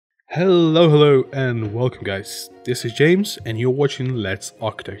Hello and welcome guys, this is James and you're watching Let's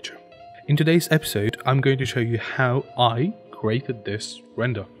Architecture. In today's episode I'm going to show you how I created this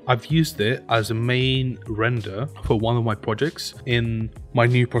render. I've used it as a main render for one of my projects in my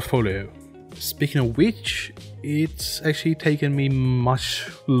new portfolio. Speaking of which, it's actually taken me much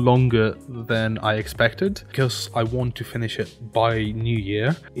longer than I expected because I want to finish it by New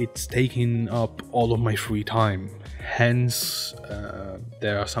Year. It's taking up all of my free time, hence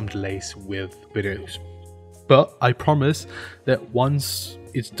there are some delays with videos. But I promise that once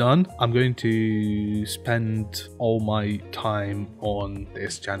it's done, I'm going to spend all my time on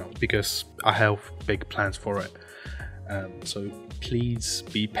this channel because I have big plans for it. So please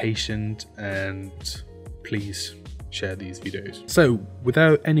be patient and please share these videos. So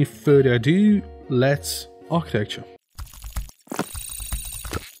without any further ado, let's architecture.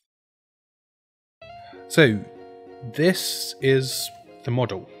 So this is the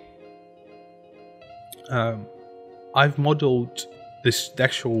model. I've modeled the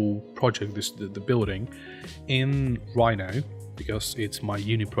actual project, the building, in Rhino because it's my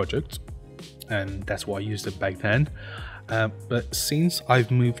uni project and that's why I used it back then. But since I've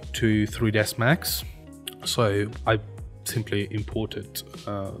moved to 3ds Max, so I simply imported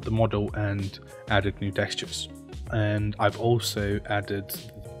the model and added new textures. And I've also added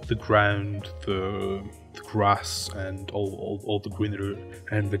the ground, the grass and all the greenery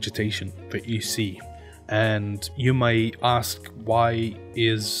and vegetation that you see. And you may ask, why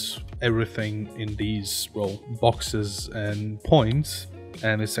is everything in these, well, boxes and points?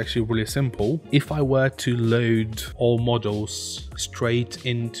 And it's actually really simple. If I were to load all models straight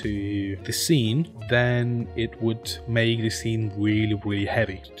into the scene, then it would make the scene really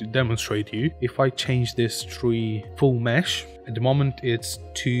heavy. To demonstrate to you, if I change this tree full mesh, at the moment it's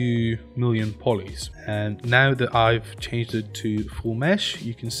 2 million polys, and now that I've changed it to full mesh,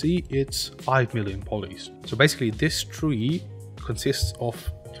 you can see it's 5 million polys. So basically this tree consists of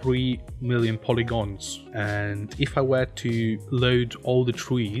 3 million polygons, and if I were to load all the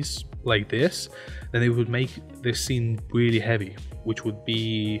trees like this, then it would make this scene really heavy, which would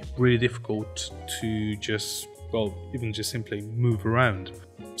be really difficult to just, well, even just simply move around.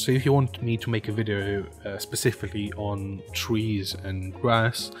 So if you want me to make a video specifically on trees and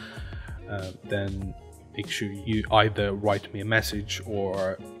grass, then make sure you either write me a message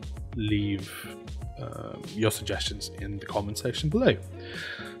or leave your suggestions in the comment section below.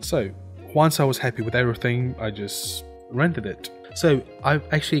 So once I was happy with everything, I just rendered it. So I've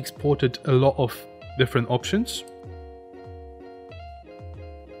actually exported a lot of different options.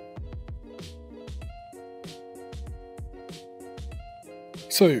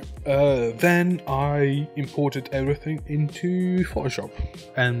 So then I imported everything into Photoshop.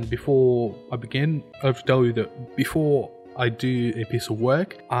 And before I begin, I have to tell you that before I do a piece of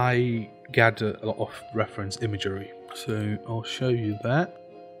work, I gather a lot of reference imagery. So I'll show you that.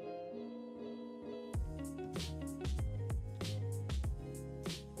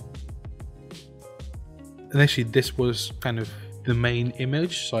 And actually this was kind of the main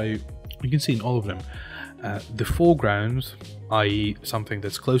image, so you can see in all of them. The foreground, i.e. something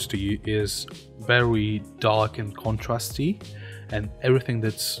that's close to you, is very dark and contrasty, and everything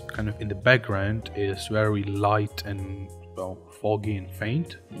that's kind of in the background is very light and, well, foggy and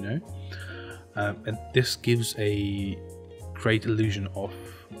faint, you know. And this gives a great illusion of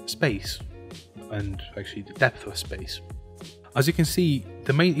space and actually the depth of space. As you can see,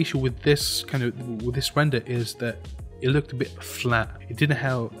 the main issue with this render is that it looked a bit flat. It didn't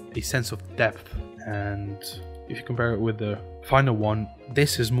have a sense of depth, and if you compare it with the final one,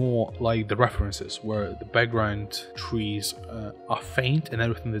 this is more like the references, where the background trees are faint and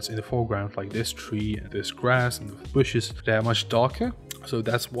everything that's in the foreground, like this tree and this grass and the bushes, they are much darker. So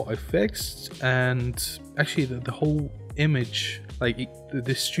that's what I fixed. And actually the whole image, like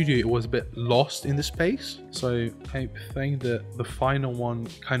the studio, it was a bit lost in the space. So I think that the final one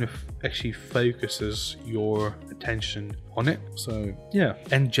kind of actually focuses your attention on it. So yeah,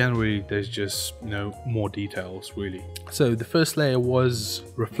 and generally there's just, you know, more details really. So the first layer was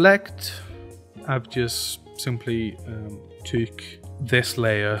reflect. I've just simply took this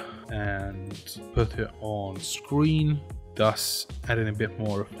layer and put it on screen, thus adding a bit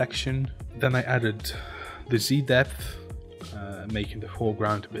more reflection. Then I added the Z depth, making the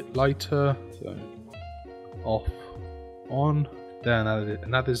foreground a bit lighter, so off, on. Then I added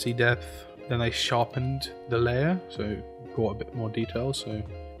another Z depth. Then I sharpened the layer, so brought a bit more detail. So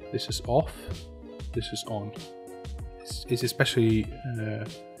this is off, this is on. It's especially,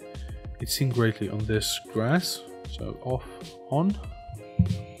 it's seen greatly on this grass, so off, on.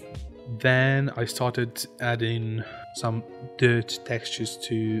 Then I started adding some dirt textures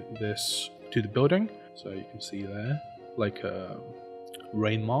to the building. So you can see there, like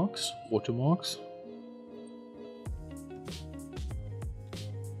rain marks, water marks.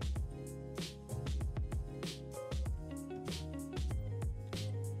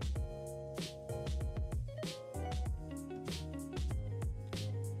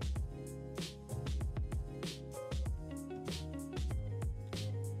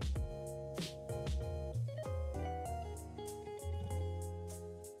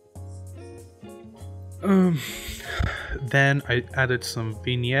 Then I added some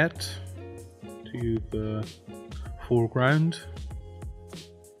vignette to the foreground.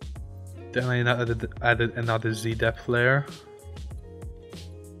 Then I added another Z depth layer.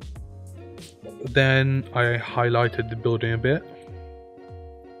 Then I highlighted the building a bit.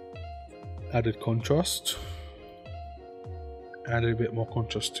 Added contrast. Added a bit more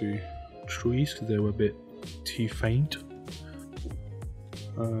contrast to trees because they were a bit too faint.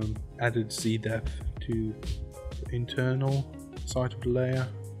 Added Z depth to the internal side of the layer.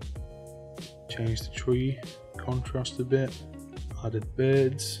 Changed the tree contrast a bit. Added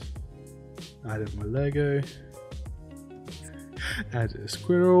birds. Added my Lego. Added a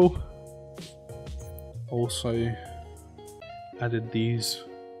squirrel. Also added these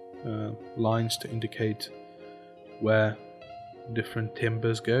lines to indicate where different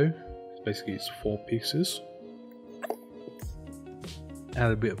timbers go. Basically it's 4 pieces.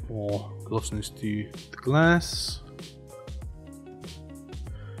 Add a bit more glossiness to the glass.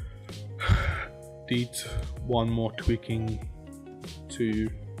 Did one more tweaking to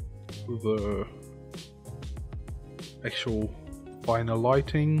the actual final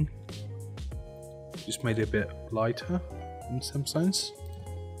lighting. Just made it a bit lighter in some sense.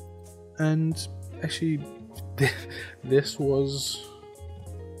 And actually this was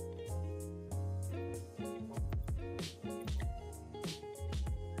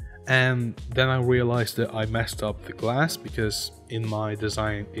and then I realized that I messed up the glass because in my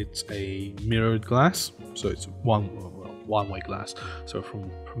design it's a mirrored glass, so it's one-way glass. So from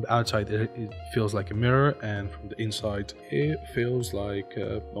the outside it feels like a mirror, and from the inside it feels like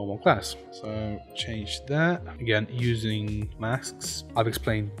a normal glass. So change that. Again, using masks. I've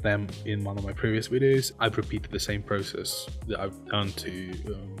explained them in one of my previous videos. I've repeated the same process that I've done to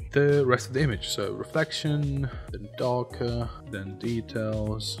the rest of the image. So reflection, then darker, then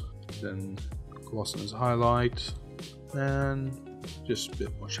details, then glossiness highlight, and just a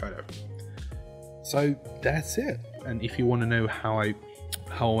bit more shadow. So that's it. And if you want to know how I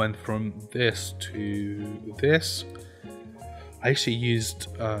went from this to this, I actually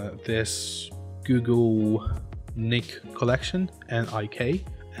used this Google Nick collection, NIK,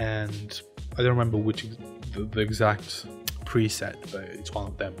 and I don't remember which the exact preset, but it's one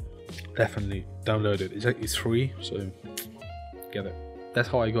of them. Definitely download it. It's free, so get it. That's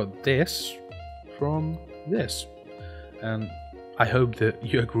how I got this from this, and I hope that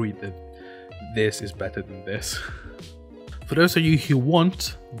you agree that this is better than this. For those of you who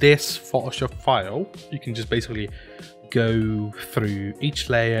want this Photoshop file, you can just basically go through each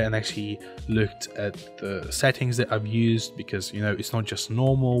layer and actually looked at the settings that I've used, because you know it's not just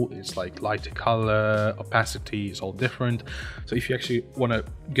normal, it's like lighter color, opacity, it's all different. So if you actually want to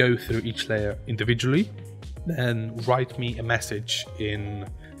go through each layer individually, then write me a message in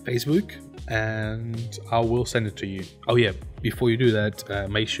Facebook and I will send it to you. Oh yeah, before you do that,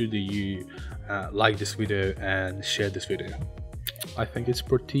 make sure that you like this video and share this video. I think it's a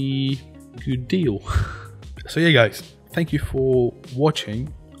pretty good deal. So yeah guys, thank you for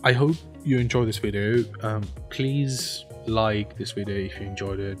watching. I hope you enjoyed this video. Please like this video if you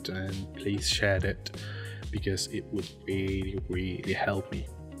enjoyed it, and please share it because it would really help me.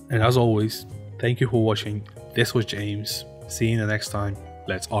 And as always, thank you for watching. This was James. See you in the next time.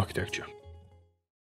 Let's architecture.